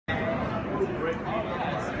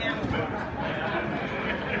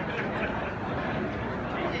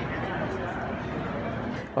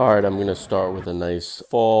All right, I'm gonna start with a nice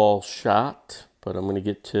fall shot, but I'm gonna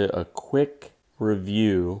get to a quick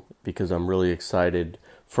review because I'm really excited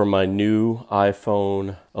for my new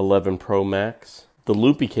iPhone 11 Pro Max. The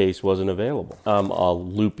Loopy Case wasn't available. I'm a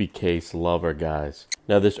Loopy Case lover, guys.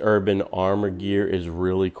 Now this Urban Armor gear is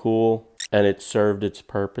really cool, and it served its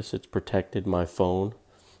purpose. It's protected my phone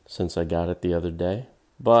since I got it the other day.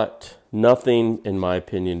 But nothing, in my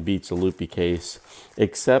opinion, beats a Loopy Case,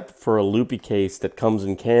 except for a Loopy Case that comes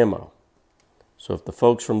in camo. So if the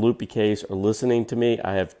folks from Loopy Case are listening to me,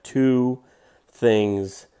 I have two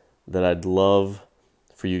things that I'd love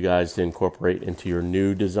for you guys to incorporate into your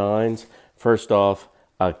new designs. First off,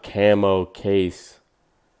 a camo case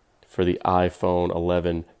for the iPhone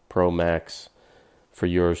 11 Pro Max for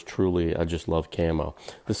yours truly. I just love camo.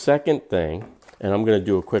 The second thing, and I'm going to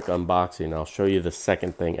do a quick unboxing. I'll show you the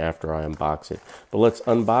second thing after I unbox it. But let's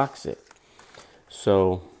unbox it.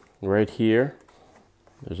 So right here,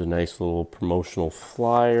 there's a nice little promotional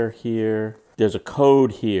flyer here. There's a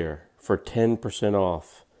code here for 10%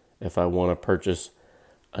 off if I want to purchase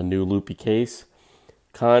a new Loopy Case.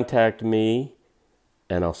 Contact me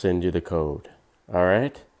and I'll send you the code. All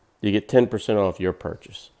right? You get 10% off your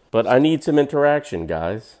purchase. But I need some interaction,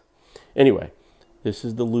 guys. Anyway, this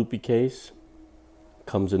is the Loopy Case.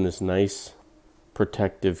 Comes in this nice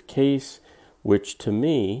protective case, which to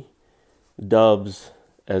me dubs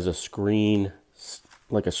as a screen,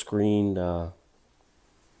 like a screen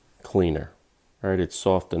cleaner. All right, it's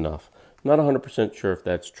soft enough. Not 100% sure if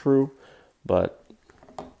that's true, but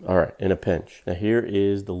all right, in a pinch. Now here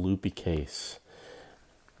is the Loopy Case.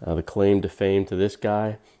 The claim to fame to this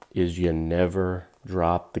guy is you never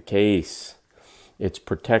drop the case. It's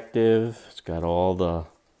protective. It's got all the,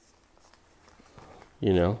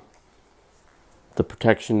 you know, the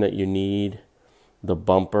protection that you need. The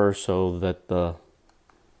bumper so that the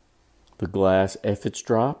glass, if it's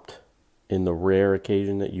dropped, in the rare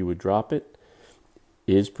occasion that you would drop it,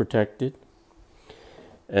 is protected.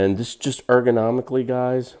 And this just ergonomically,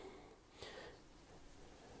 guys,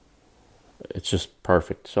 it's just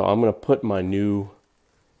perfect. So I'm going to put my new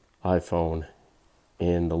iPhone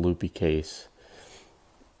in the Loopy Case.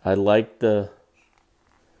 I like the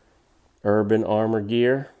Urban Armor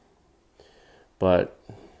gear, but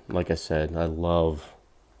like I said, I love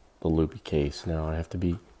the Loopy Case. Now I have to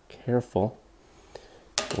be careful.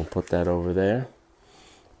 We'll put that over there,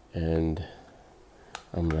 and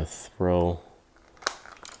I'm going to throw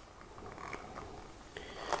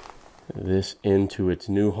this into its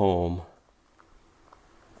new home.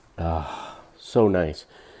 So nice.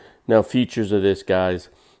 Now features of this, guys,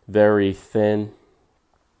 very thin,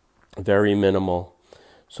 very minimal.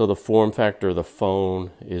 So the form factor of the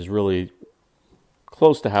phone is really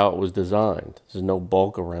close to how it was designed. There's no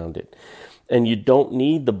bulk around it. And you don't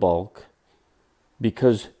need the bulk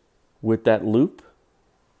because with that loop,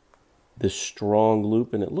 this strong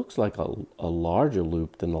loop, and it looks like a larger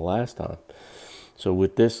loop than the last time. So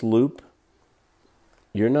with this loop,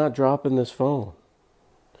 you're not dropping this phone,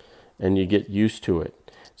 and you get used to it.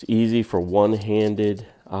 It's easy for one-handed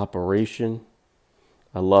operation.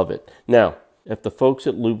 I love it. Now, if the folks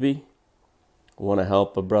at Loopy want to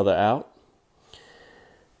help a brother out,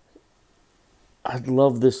 I'd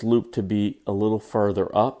love this loop to be a little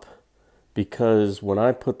further up, because when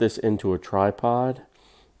I put this into a tripod,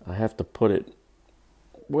 I have to put it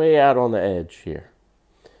way out on the edge here.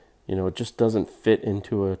 You know, it just doesn't fit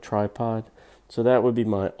into a tripod. So that would be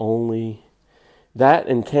my only, that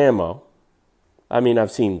and camo. I mean,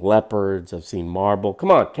 I've seen leopards, I've seen marble.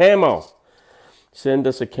 Come on, camo. Send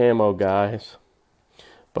us a camo, guys.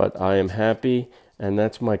 But I am happy, and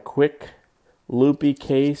that's my quick Loopy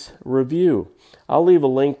Case review. I'll leave a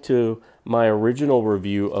link to my original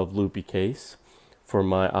review of Loopy Case for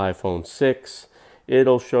my iPhone 6.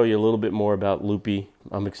 It'll show you a little bit more about Loopy.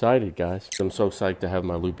 I'm excited, guys. I'm so psyched to have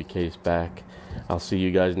my Loopy Case back. I'll see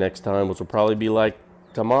you guys next time, which will probably be like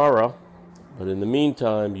tomorrow. But in the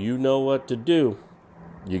meantime, you know what to do.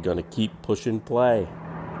 You're gonna keep pushing play.